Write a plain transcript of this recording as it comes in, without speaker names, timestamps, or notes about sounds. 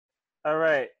All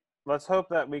right. Let's hope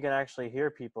that we can actually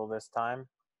hear people this time.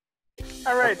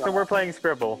 All right, so we're playing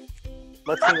Skribbl.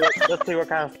 Let's see what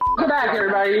kind of. Welcome back,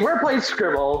 everybody. We're playing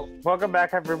Skribbl. Welcome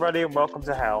back, everybody, and welcome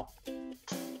to hell.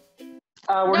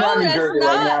 We're not in New Jersey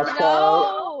right now,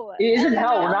 so it isn't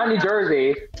hell. We're not in New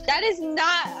Jersey. That is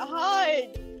not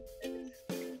Hodge.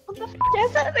 What the f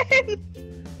is that?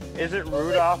 Is it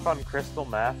Rudolph on crystal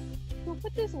meth? Who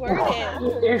put this word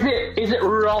in? Is it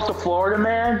Rudolph the Florida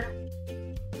Man?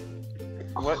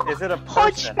 What is it? A person?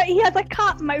 Hodge, but he has a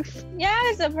cat mouth. Yeah,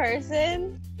 it's a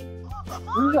person.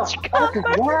 Who the fuck is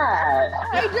that?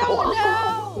 I don't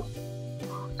know.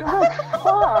 God,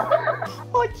 fuck.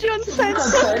 Hodge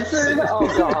uncensored. Uncensored? Oh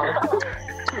god.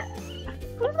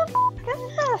 Who the f is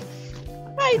this?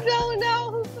 I don't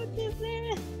know who put this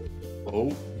in.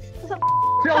 Oh.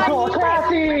 Phil tool,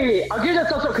 Cassie! I'll give you that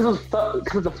stuff because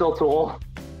it's a fill tool.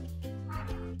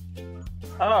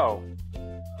 Oh.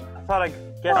 I thought I'd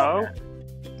get it.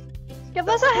 Give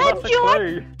us a hint,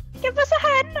 John! Give us a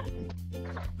hint!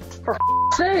 For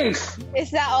sakes!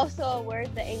 Is that also a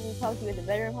word that Amy calls you in the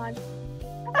bedroom, Hodge?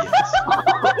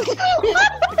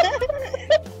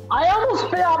 I almost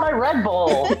spit out my Red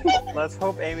Bull! Let's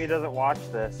hope Amy doesn't watch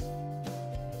this.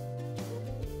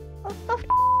 What the f?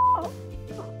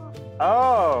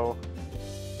 Oh!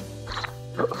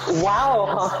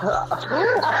 Wow!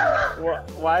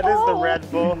 Why does the Red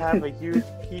Bull have a huge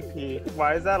pee-pee?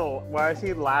 Why is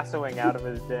he lassoing out of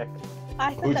his dick?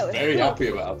 I thought Who's that was very cool. happy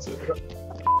about it.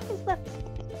 What is that?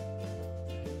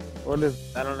 What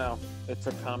is? I don't know. It's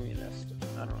a communist.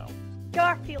 I don't know.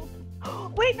 Garfield.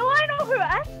 Wait, no, I know who it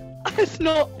is. It's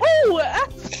not. Oh,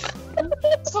 it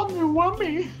is. Something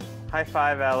wummy. High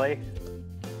five, Ellie.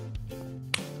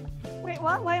 Wait,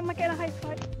 what? Why am I getting a high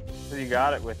five? So you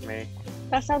got it with me.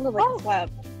 That sounded like a slap.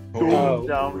 Oh,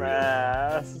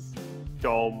 Dumbass.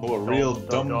 Dumb. oh, a real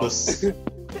dumbus.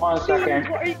 One second.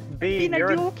 What are you B, being a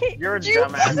okay? you're a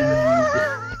dumbass.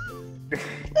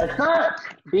 It's not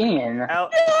being.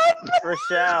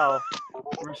 Rochelle,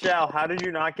 how did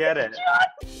you not get it?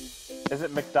 Is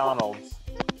it McDonald's?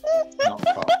 Not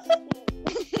fast.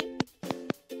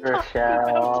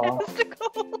 Rochelle.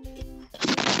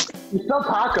 You spelled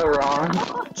taco wrong.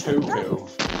 Choco.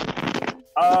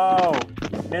 Oh,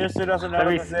 Minister doesn't know Let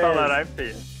me what this spell is. that out for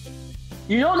you.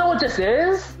 You don't know what this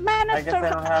is? Minister, they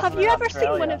don't have have them you in ever seen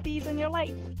one Australia. of these in your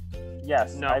life?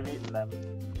 Yes, No. I've eaten them.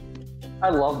 I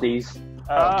love these.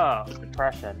 Oh,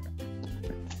 depression.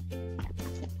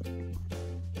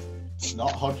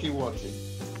 Not Hodgy Wodgy.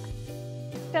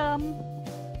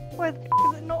 Why the f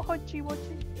is it not Hodgy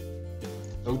Wodgy?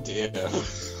 Oh dear.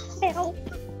 Help!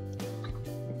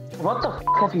 What the f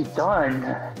have you done?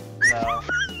 No.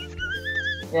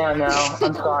 Yeah, no,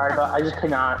 I'm sorry, but I just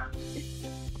cannot.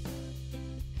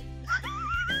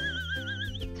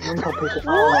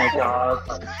 Oh my god.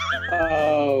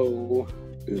 Oh,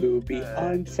 Ooby,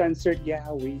 uncensored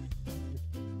Yowie.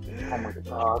 Oh my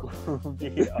god.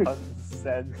 Be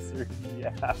uncensored,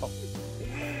 yeah.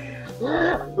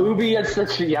 Ubi and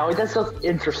such a yaoi, that's so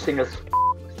interesting as f.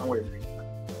 Some weird reason.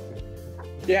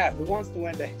 Yeah, who wants to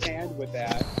lend a hand with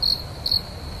that?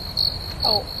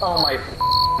 Oh my f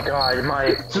god,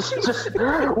 my just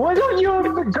why don't you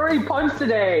have dirty puns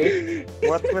today?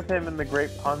 What's with him and the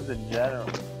great puns in general?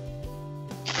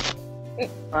 Wait,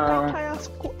 I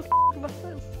ask what the f this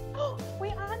is.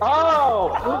 Wait, Angie.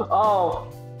 Oh!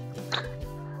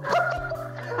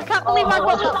 I can't believe I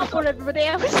got that for everybody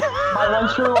else.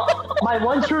 My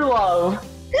one true love.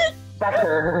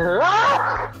 Becker.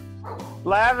 Ah!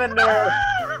 Lavender!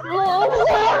 Oh,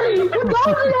 sorry! That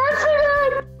was an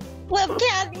accident! Lip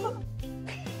candy.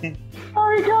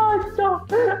 Sorry, God, stop.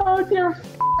 Oh, dear f***,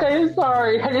 I'm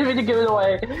sorry. I didn't mean to give it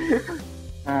away.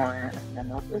 Oh, man. I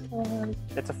know what this is.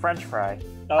 It's a French fry.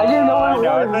 I didn't know I what it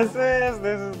know was. what this is.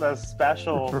 This is the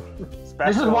special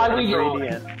This is why we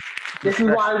ingredient. This is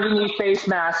why we need face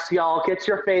masks, y'all. Get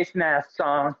your face masks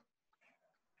on.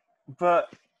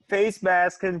 But face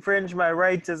masks infringe my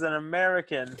rights as an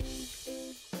American.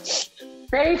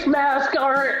 Face masks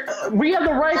are... We have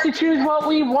the right to choose what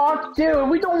we want to do, and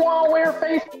we don't want to wear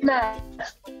face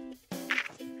masks.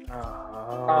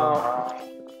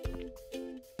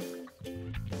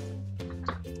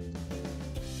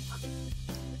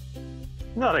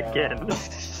 Not again.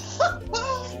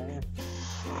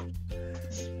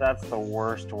 That's the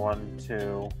worst one,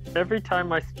 too. Every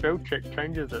time I spell check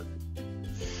changes it.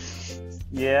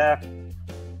 Yeah.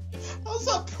 How's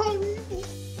that primeval?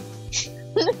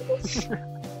 Is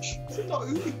it not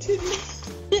Ooby Titty?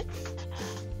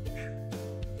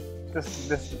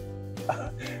 This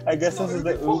I guess this is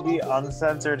the Ooby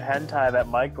uncensored hentai that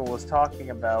Michael was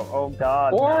talking about. Oh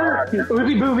god. Or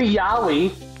Ooby Booby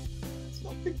Yowie.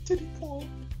 Big titty porn.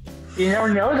 You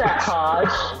never know that,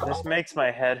 Hodge. This makes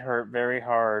my head hurt very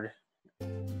hard.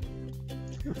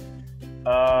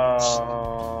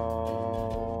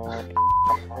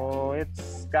 Oh,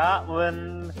 it's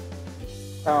Scotland.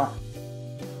 Oh.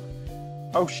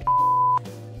 Oh,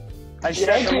 I said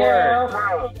Thank the you.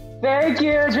 word. Thank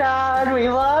you, John. We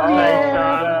love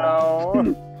Oh, you.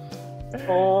 no.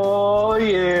 Oh, Oops,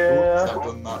 yeah. I've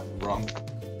done that wrong.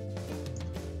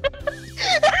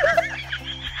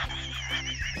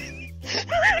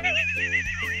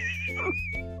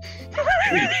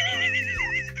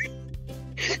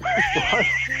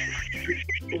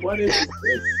 What is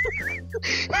this?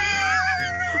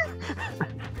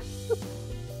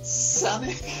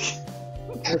 Sonic.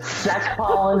 Sex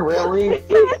pollen, really?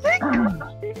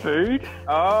 Food?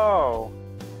 Oh.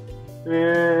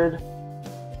 Dude.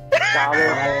 Got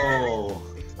it. Oh.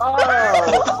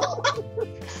 Oh!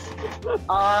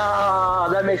 Ah,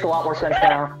 that makes a lot more sense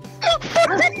now.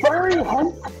 Furry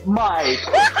hen- Mike.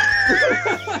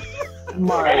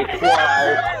 Mike,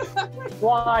 why?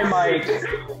 Why, Mike?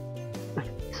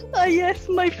 Ah, yes,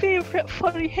 my favorite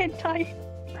furry hentai.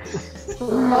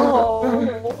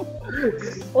 Oh.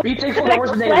 You think there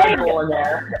was an example in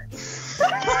there?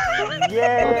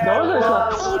 Yeah. Those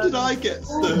are How did I get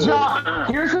third?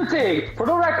 John, here's the thing. For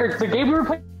the record, the game we were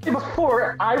playing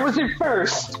before, I was in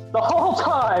first the whole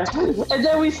time, and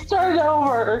then we started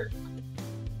over.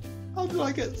 How did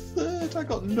I get third? I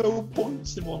got no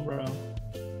points in one round.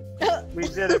 We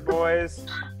did it, boys.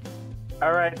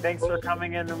 Alright, thanks for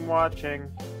coming in and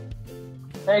watching.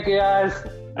 Thank you, guys.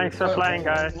 Thanks for playing,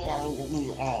 guys.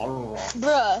 Bruh.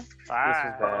 This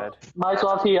was bad. Much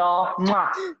love to y'all. Mwah.